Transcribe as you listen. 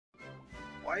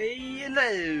Why,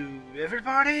 hello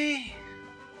everybody!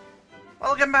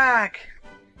 Welcome back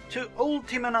to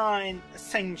Ultima 9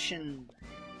 Ascension.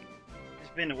 It's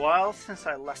been a while since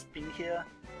I last been here.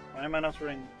 Why am I not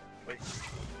running? Wait.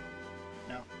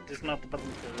 No, this is not the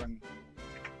button for running.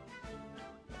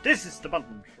 This is the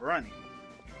button for running.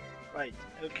 Right,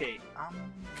 okay.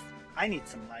 I need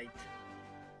some light.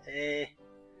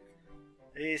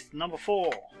 It's number 4.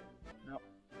 No.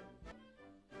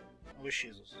 Oh,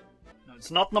 Jesus. No,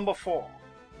 it's not number 4.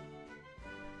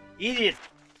 Idiot!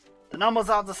 The numbers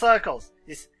are the circles.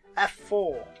 It's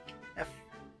F4. F4.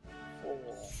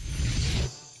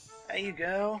 There you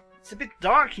go. It's a bit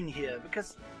dark in here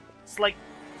because it's like...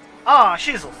 Ah,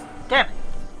 shizzles! Damn it!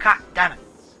 God damn it!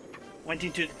 Went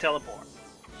into the teleport.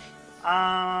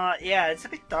 Yeah, it's a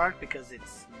bit dark because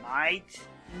it's night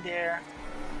in there.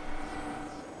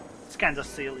 It's kind of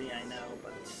silly, I know,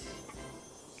 but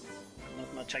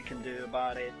not much I can do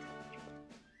about it.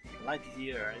 The light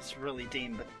here is really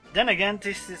dim, but then again,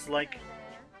 this is like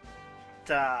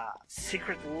the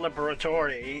secret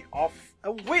laboratory of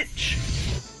a witch.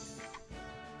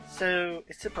 So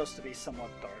it's supposed to be somewhat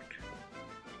dark.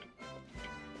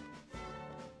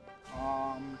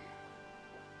 I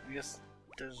guess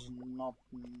there's not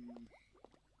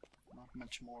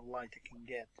much more light I can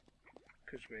get.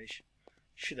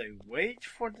 Should I wait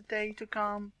for the day to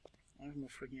come? I have no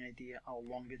freaking idea how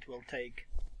long it will take.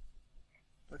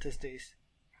 What is this?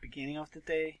 Beginning of the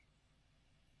day?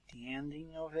 The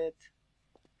ending of it?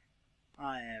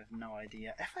 I have no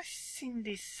idea. Have I seen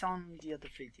this on the other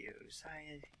videos?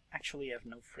 I actually have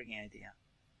no freaking idea.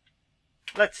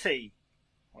 Let's see.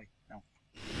 Wait, no.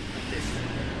 Like this.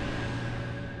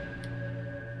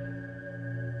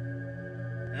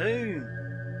 Oh!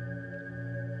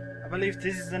 I believe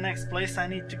this is the next place I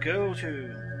need to go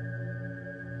to.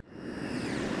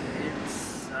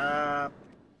 It's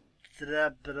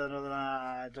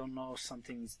I don't know,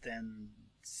 something's then.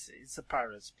 It's a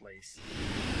pirate's place.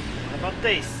 What about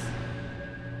this?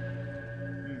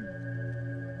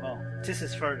 Well, this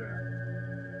is further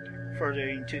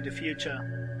into the future.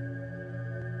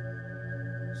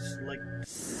 It's like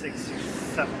 6th or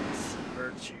 7th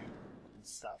virtue and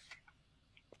stuff.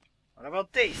 What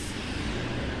about this?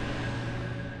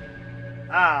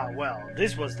 Ah, well,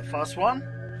 this was the first one.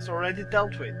 It's already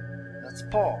dealt with. Let's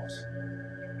pause.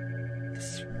 The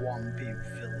Swampy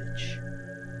Village. I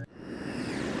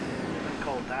wouldn't even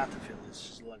call that a village.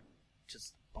 It's like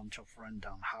just a bunch of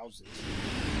rundown houses.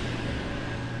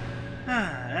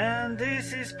 And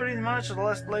this is pretty much the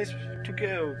last place to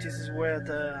go. This is where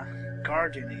the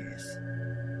Guardian is.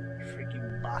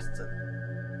 Freaking bastard.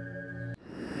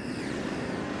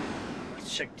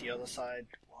 Let's check the other side.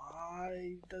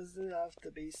 Why does it have to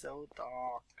be so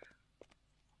dark?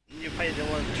 You pay the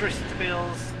electricity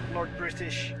bills, Lord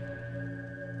British.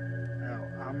 Oh,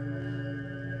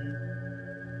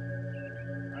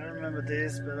 I remember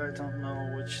this, but I don't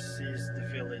know which is the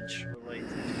village related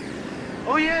to.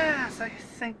 Oh yes, I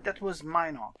think that was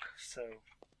Minok, so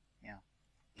yeah.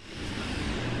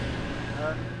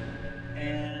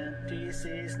 And this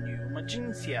is New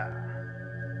Magentia.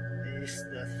 This is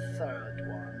the 3rd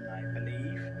one, I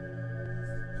believe.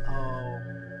 Oh,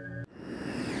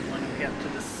 when we get to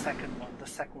the second one,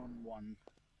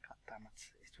 god damn it,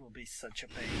 it will be such a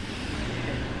pain. I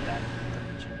hate that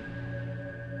dungeon.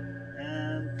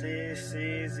 And this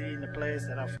is in a place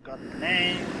that I forgot the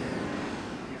name.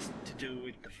 Just to do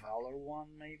with the Valor one,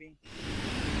 maybe?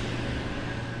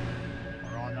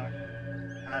 Or Honor?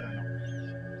 I don't know.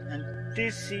 And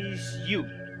this is you.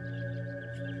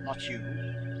 Not you.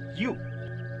 You.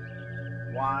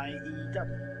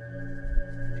 Y-E-W.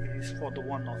 Is for the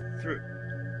one of through.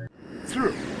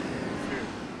 Through.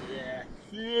 Yeah.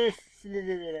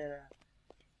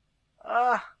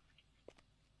 Ah.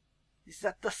 Is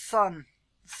that the sun?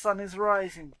 The sun is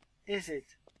rising. Is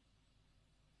it?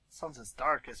 The sun's as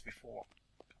dark as before.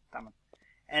 Damn it.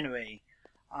 Anyway.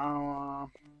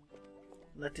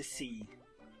 Let us see.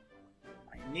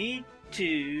 I need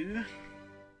to...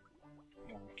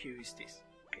 What cue is this?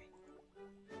 Okay.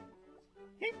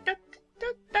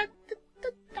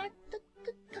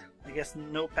 I guess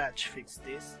no patch fixed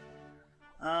this.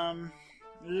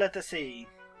 Let us see.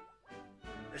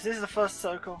 Is this the first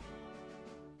circle?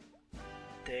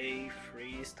 Day,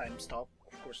 freeze, time stop?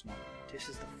 Of course not. This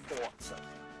is the 4th circle.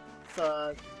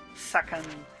 3rd,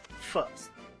 2nd, 1st.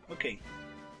 Okay.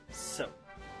 So.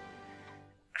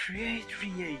 Create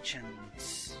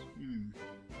reagents. Do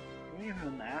we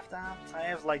even have that? I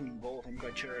have lightning bolt, I'm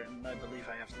quite sure, and I believe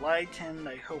I have light, and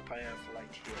I hope I have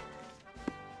light here.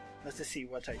 Let's see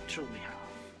what I truly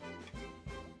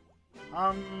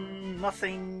have.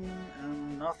 Nothing,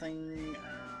 and nothing.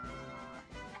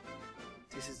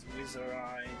 This is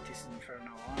Wizardite, this is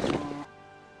Inferno Armor.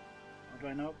 How do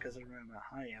I know? Because I remember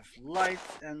I have light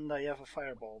and I have a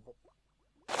fireball. But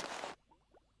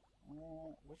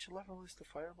which level is the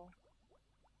fireball?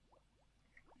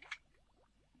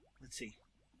 Let's see.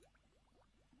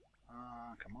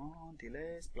 Come on,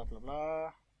 delays, blah blah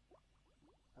blah.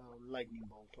 Lightning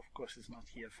bolt, of course, it's not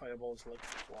here. Fireball is like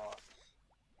cloth.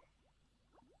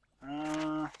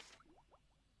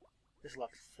 This is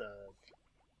like third.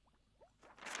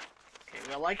 Okay,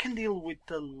 well, I can deal with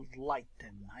the light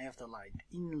then. I have the light.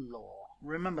 In law.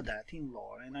 Remember that, in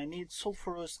law. And I need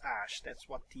sulfurous ash. That's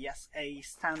what the SA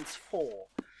stands for.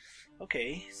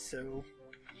 Okay, so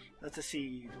let's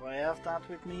see. Do I have that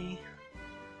with me?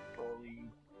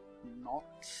 Probably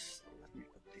not. Let me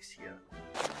put this here.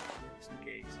 Just in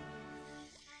case.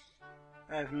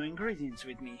 I have no ingredients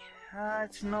with me.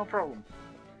 It's no problem.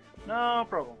 No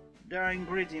problem. There are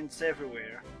ingredients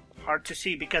everywhere. Hard to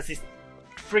see because it's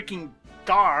freaking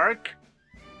dark.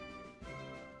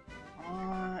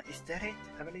 Is that it?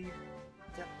 I believe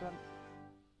that one.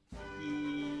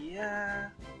 Yeah.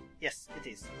 Yes, it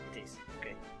is. It is.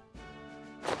 Okay.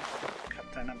 God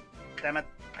damn it!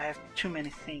 I have too many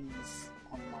things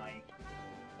on my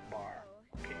bar.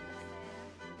 Okay.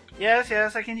 Yes,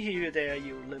 yes, I can hear you there,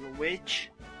 you little witch.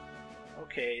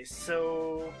 Okay,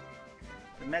 so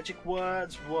the magic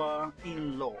words were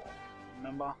in law.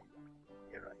 Remember?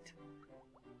 You're right.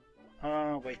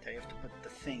 Wait, I have to put the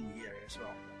thing here as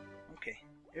well. Okay,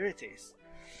 here it is.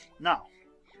 Now,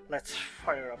 let's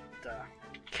fire up the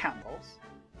candles.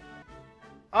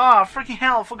 Ah, freaking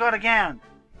hell, I forgot again!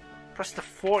 Press the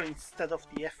 4 instead of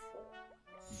the F4.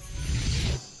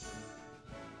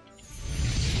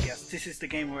 Yes, this is the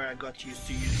game where I got used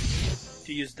to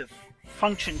use the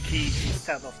function keys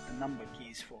instead of the number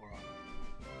keys for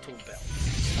tool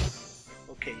belts.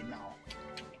 Okay, now,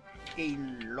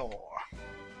 in lore.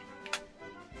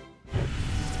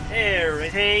 Here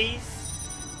it is.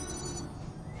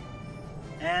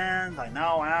 And I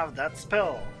now have that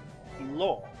spell in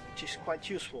lore, which is quite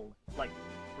useful. Like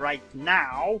right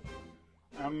now.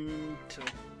 So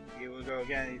here we go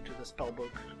again into the spell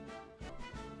book.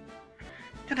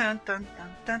 Dun, dun, dun,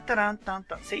 dun, dun, dun,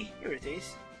 dun. See, here it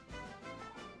is.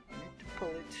 I need to pull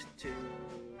it to.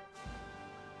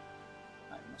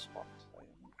 I have no spot. I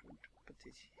am going to put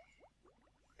it.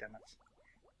 Damn it.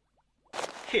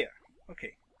 Here.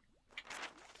 Okay.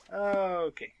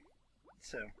 Okay.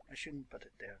 So I shouldn't put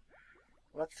it there.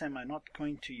 What am I not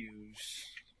going to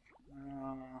use?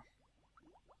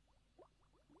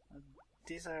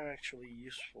 These are actually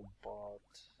useful, but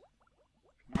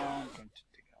no, I'm going to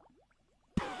take out.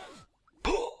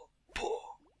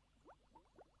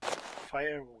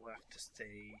 Fire will have to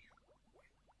stay.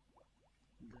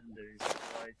 Then there is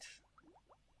white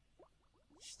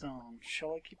stone.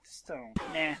 Shall I keep the stone?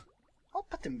 Nah, I'll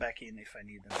put them back in if I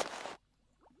need them.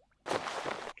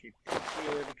 Keep them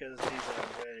here because these are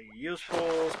very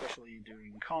useful, especially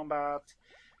during combat.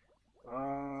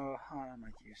 I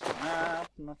might use that.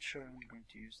 Not sure I'm going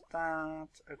to use that.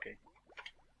 Okay.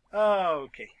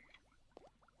 Okay.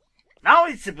 Now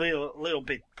it's a little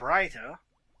bit brighter,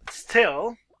 but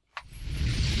still.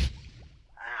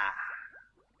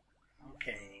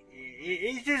 Okay.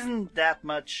 It isn't that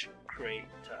much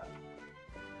greater.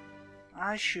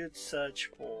 I should search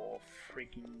for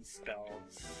freaking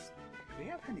spells. Do we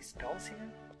have any spells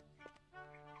here?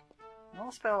 No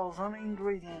spells, only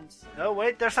ingredients. Oh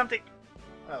wait, there's something.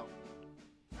 Oh,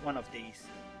 one of these.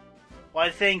 Well,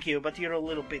 thank you, but you're a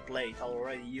little bit late. I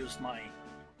already used my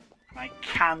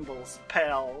candle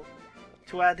spell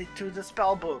to add it to the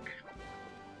spell book,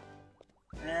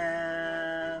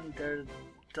 and there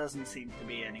doesn't seem to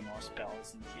be any more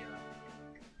spells in here.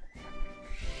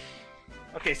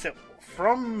 Okay, so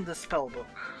from the spell book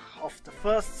of the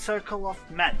first circle of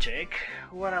magic,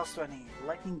 what else do I need?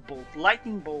 Lightning bolt.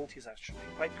 Lightning bolt is actually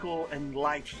quite cool, and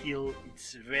light heal,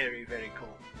 it's very, very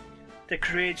cool. To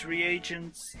create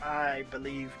reagents, I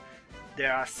believe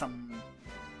there are some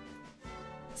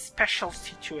special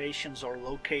situations or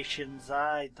locations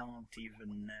I don't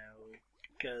even know,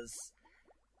 because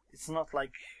it's not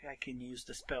like I can use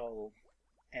the spell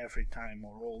every time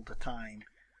or all the time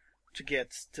to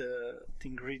get the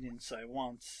ingredients I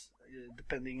want.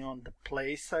 Depending on the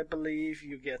place, I believe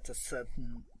you get a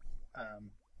certain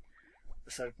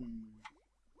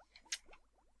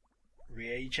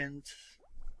reagent.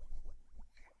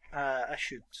 I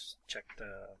should check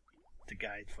the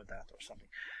guide for that or something.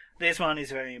 This one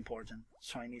is very important,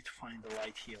 so I need to find the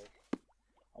light heal.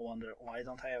 I wonder why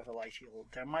don't I have a light heal?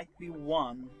 There might be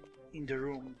one in the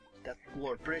room that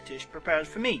Lord British prepared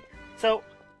for me. So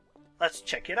let's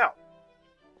check it out.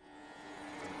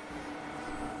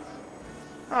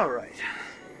 Alright.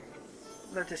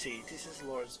 Let us see. This is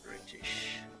Lord's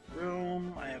British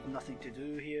room. I have nothing to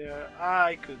do here.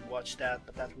 I could watch that,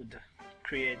 but that would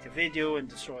create a video and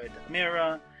destroy that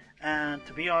mirror. And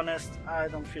to be honest, I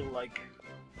don't feel like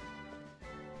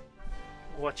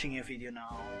watching a video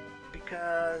now,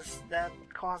 because that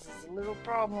causes a little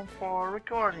problem for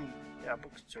recording. Yeah,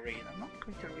 books to read. I'm not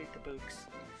going to read the books.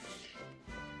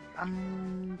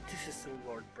 This is the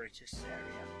Lord British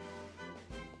area.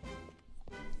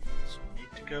 So we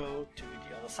need to go to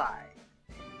the other side.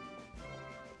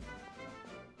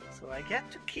 So I get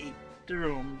to keep the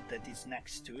room that is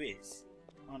next to his.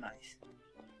 Oh, nice.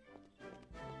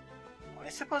 I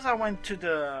suppose I went to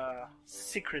the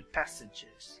secret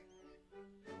passages.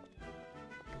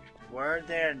 Were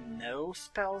there no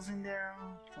spells in there?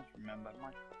 I don't remember.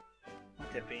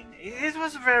 Might have been. It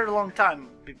was a very long time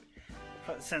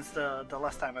since the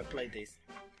last time I played this.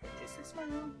 This is my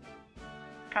room.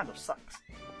 Kind of sucks.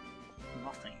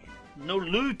 Nothing. No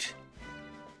loot.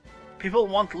 People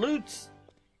want loot.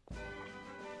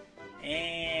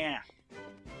 Yeah.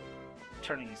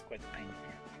 Turning is quite a pain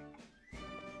here.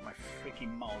 My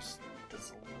freaking mouse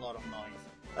does a lot of noise.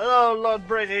 Hello, Lord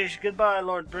British. Goodbye,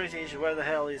 Lord British. Where the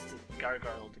hell is the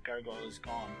gargoyle? The gargoyle is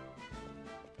gone.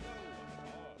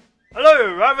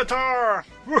 Hello, Avatar.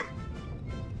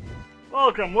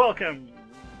 Welcome, welcome.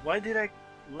 Why did I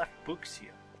left books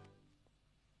here?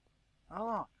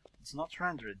 Oh, it's not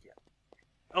rendered yet.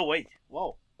 Oh wait,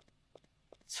 whoa.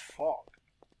 It's fog.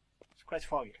 It's quite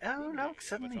foggy. Oh look,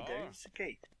 suddenly there is a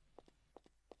gate.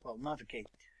 Well, not a gate.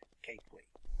 Gateway.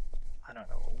 I don't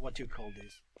know what you call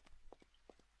this.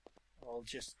 I'll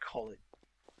just call it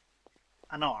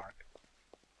an arc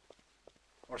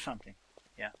or something.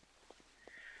 Yeah.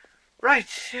 Right.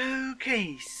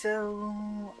 Okay.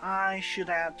 So I should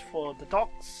add for the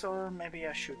docks, or maybe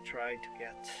I should try to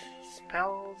get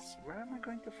spells. Where am I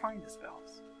going to find the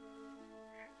spells?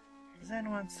 Does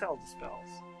anyone sell the spells?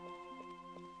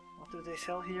 What do they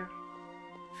sell here?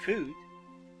 Food?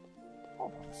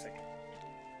 Hold on a second.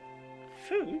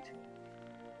 Food?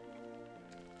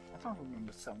 I don't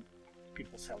remember some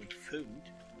people selling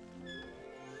food.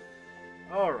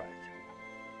 Alright.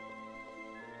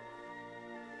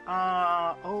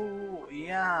 Oh,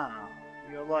 yeah.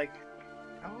 You're like...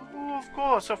 Oh, of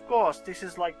course. This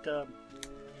is like the...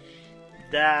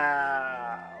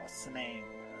 What's the name?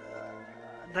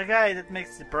 The guy that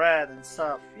makes the bread and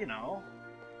stuff, you know.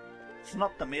 It's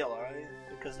not the miller,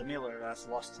 because the miller has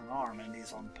lost an arm and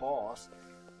is on pause.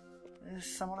 This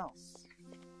is someone else.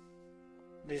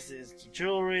 This is the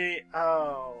jewelry.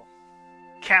 Oh,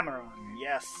 Cameron,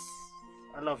 yes.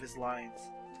 I love his lines.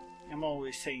 I'm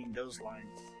always saying those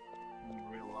lines in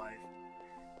real life.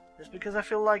 Just because I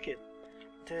feel like it.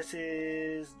 This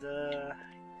is the...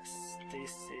 Yes,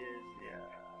 this is... Yeah,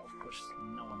 of course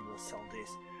no one will sell this.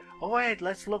 Oh wait,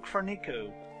 let's look for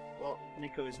Nico. Well,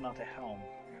 Nico is not at home.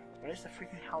 Where is the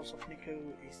freaking house of Nico?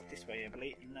 Is this way, I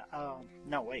believe.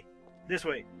 No, wait. This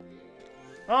way.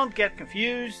 Don't get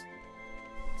confused.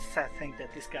 Sad thing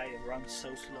that this guy runs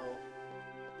so slow.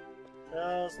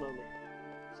 So slowly.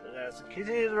 So there's a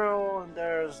cathedral and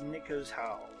there's Nico's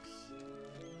house.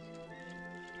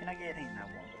 Can I get in, I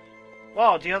wonder?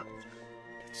 Wow, the other...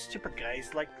 That stupid guy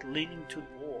is like leaning to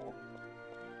the wall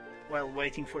while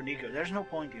waiting for Nico. There's no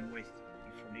point in waiting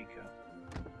for Nico.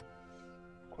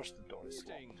 Of course the door is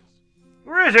locked.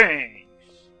 Greetings!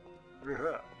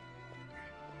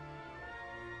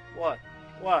 What?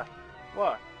 What?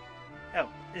 What? Oh,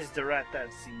 this is the rat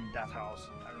that's in that house.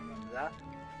 I remember that.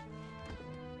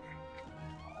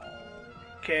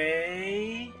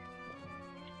 Okay.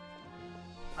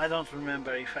 I don't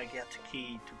remember if I get a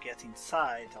key to get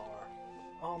inside or...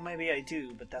 Oh, maybe I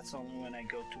do, but that's only when I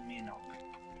go to Minok.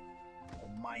 Or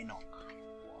Minok.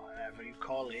 Whatever you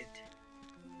call it.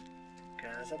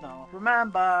 Because I don't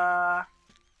remember. I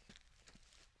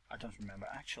don't remember.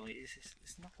 Actually,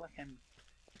 it's not like I'm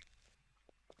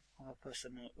a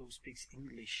person who speaks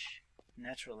English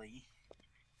naturally.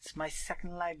 It's my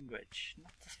second language,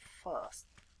 not the first.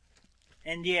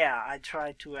 And yeah, I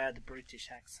try to add a British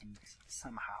accent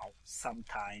somehow,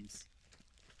 sometimes.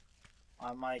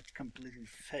 I might completely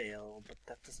fail, but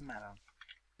that doesn't matter.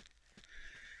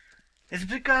 It's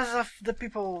because of the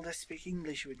people that speak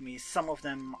English with me. Some of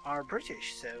them are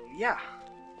British, so yeah.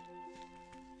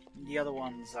 The other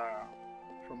ones are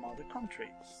from other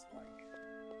countries, like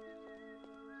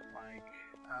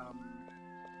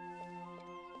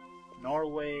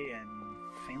Norway and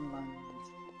Finland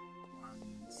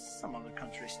and some other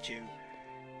countries too.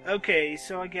 Okay,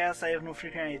 so I guess I have no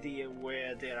freaking idea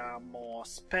where there are more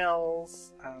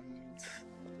spells, and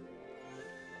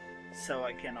so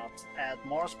I cannot add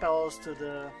more spells to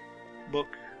the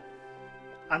book.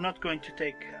 I'm not going to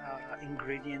take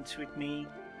ingredients with me.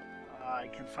 I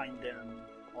can find them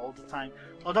all the time.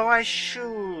 Although I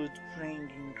should bring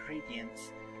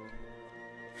ingredients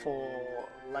for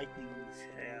lightning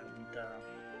and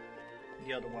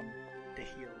the other one, the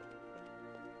heal.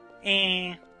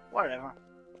 Whatever.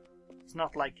 It's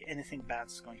not like anything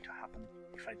bad's going to happen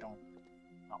if I don't.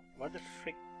 Oh, where the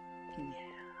freaking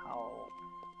hell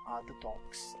are the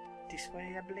docks? This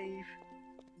way, I believe.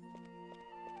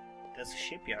 There's a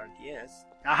shipyard, yes.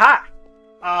 Aha!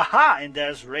 Aha! And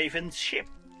there's Raven's ship.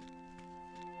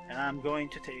 And I'm going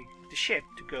to take the ship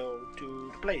to go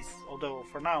to the place. Although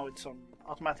for now it's on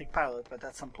automatic pilot, but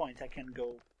at some point I can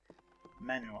go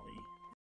manually.